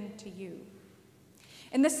given to you."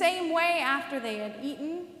 In the same way, after they had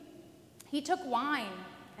eaten, he took wine,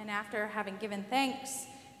 and after having given thanks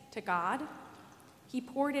to God, he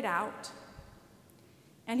poured it out.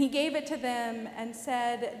 And he gave it to them and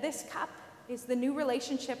said, "This cup is the new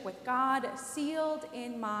relationship with God, sealed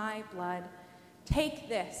in my blood. Take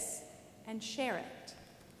this and share it.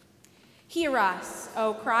 Hear us,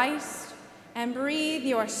 O Christ, and breathe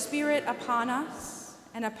your Spirit upon us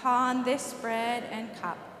and upon this bread and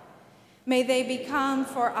cup. May they become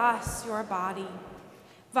for us your body,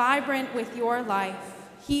 vibrant with your life,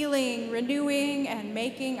 healing, renewing, and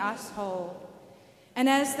making us whole. And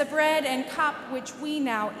as the bread and cup which we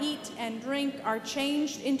now eat and drink are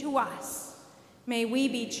changed into us, may we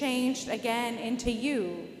be changed again into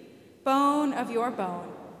you, bone of your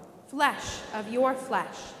bone, flesh of your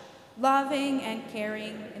flesh, loving and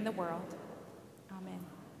caring in the world. Amen.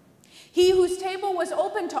 He whose table was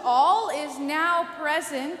open to all is now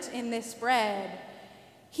present in this bread.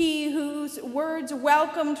 He whose words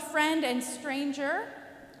welcomed friend and stranger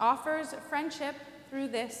offers friendship through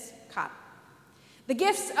this cup. The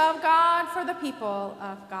gifts of God for the people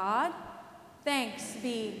of God. Thanks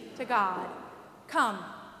be to God. Come,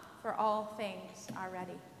 for all things are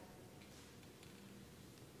ready.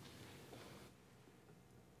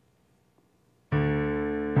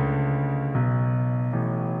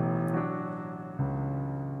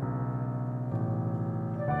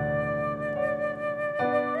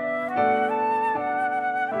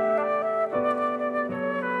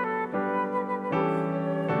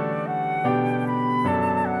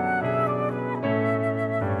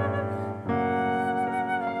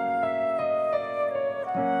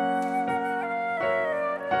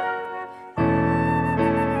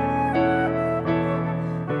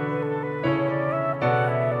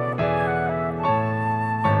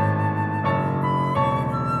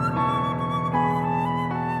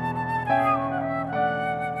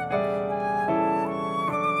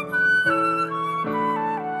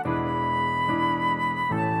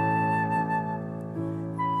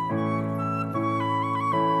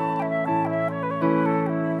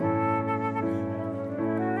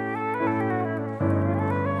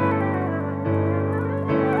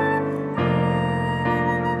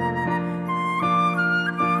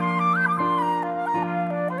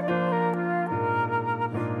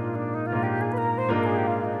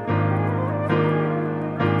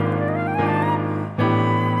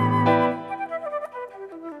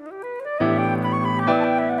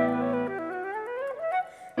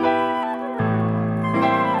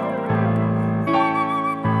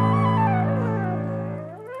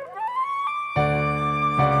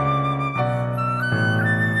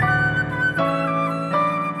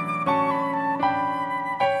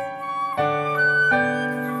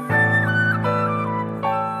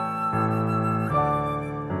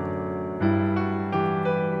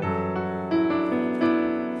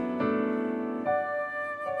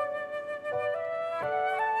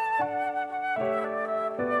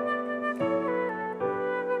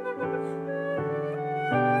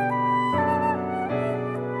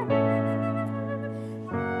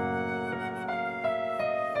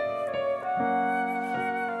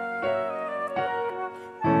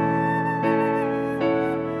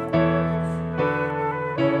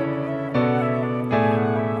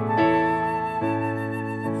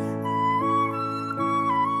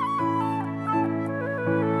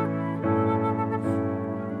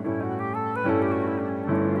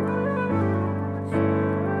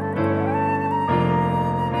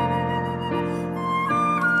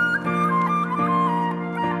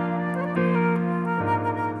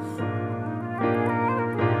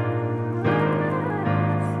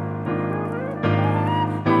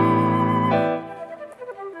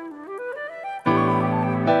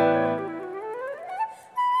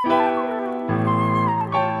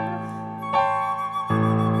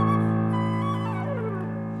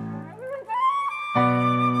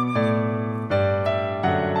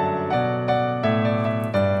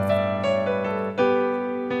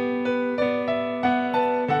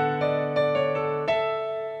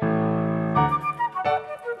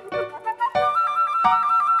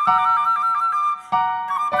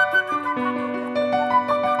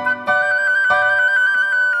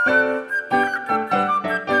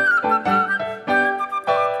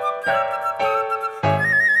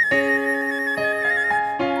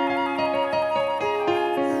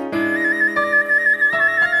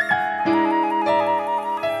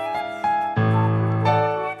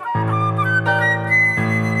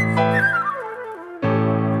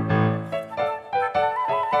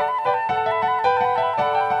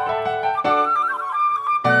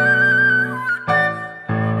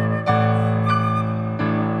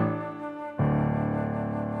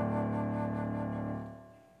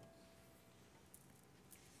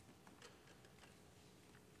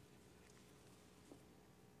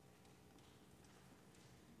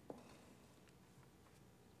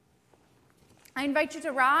 I invite you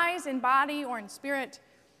to rise in body or in spirit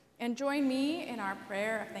and join me in our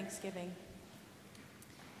prayer of thanksgiving.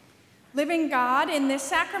 Living God, in this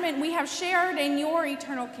sacrament we have shared in your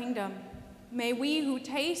eternal kingdom. May we who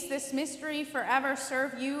taste this mystery forever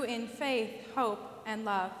serve you in faith, hope, and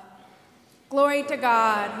love. Glory to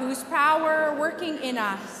God, whose power working in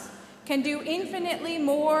us can do infinitely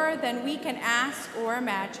more than we can ask or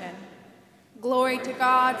imagine. Glory to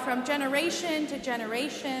God from generation to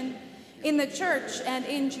generation, in the church and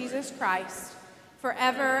in Jesus Christ,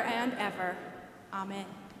 forever and ever. Amen.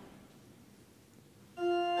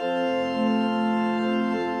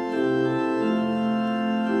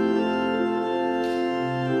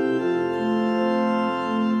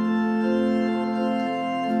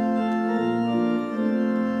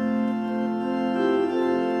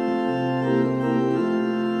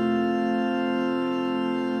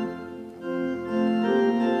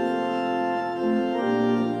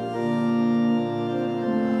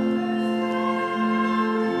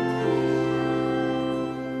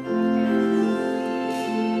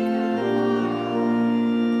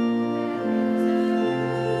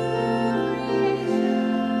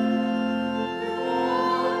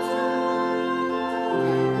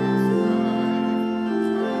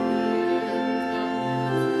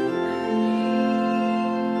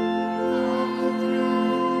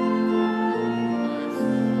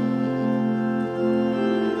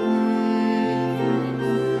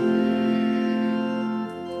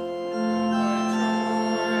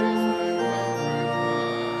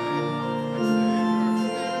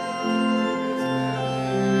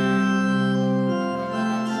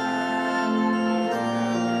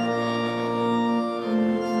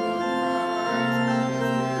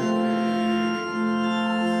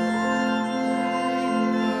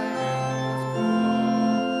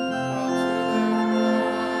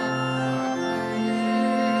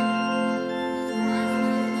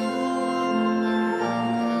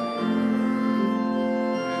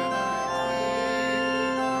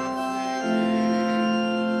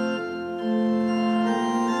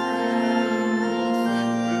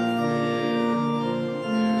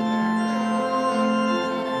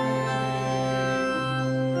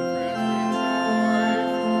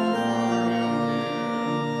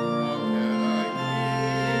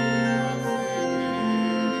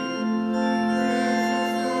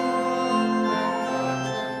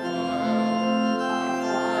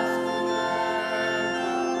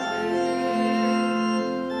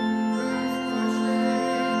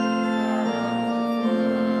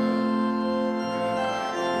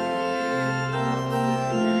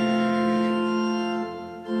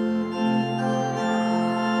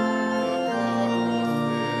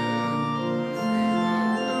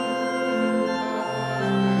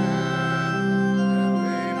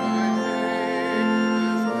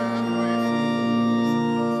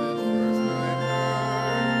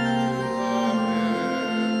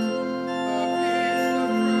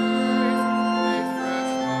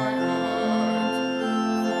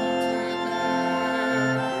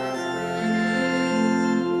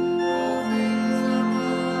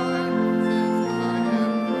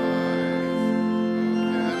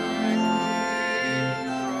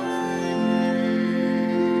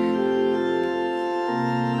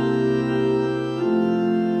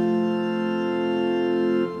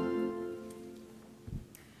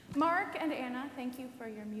 Thank you for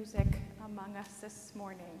your music among us this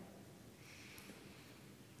morning.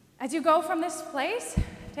 As you go from this place,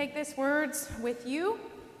 take these words with you.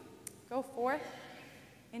 Go forth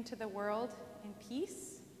into the world in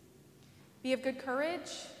peace. Be of good courage.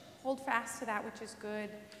 Hold fast to that which is good.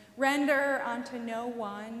 Render unto no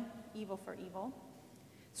one evil for evil.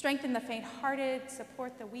 Strengthen the faint-hearted.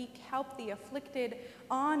 Support the weak. Help the afflicted.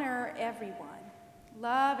 Honor everyone.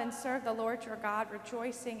 Love and serve the Lord your God,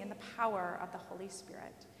 rejoicing in the power of the Holy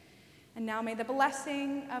Spirit. And now may the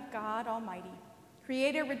blessing of God Almighty,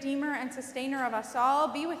 Creator, Redeemer, and Sustainer of us all,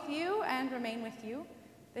 be with you and remain with you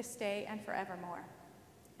this day and forevermore.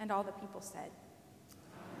 And all the people said,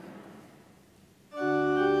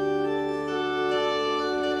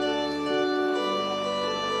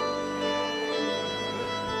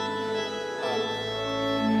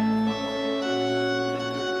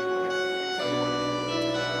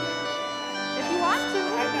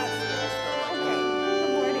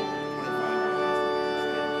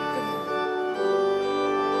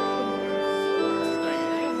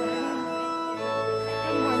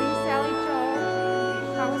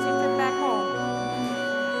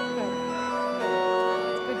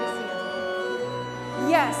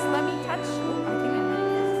 yes,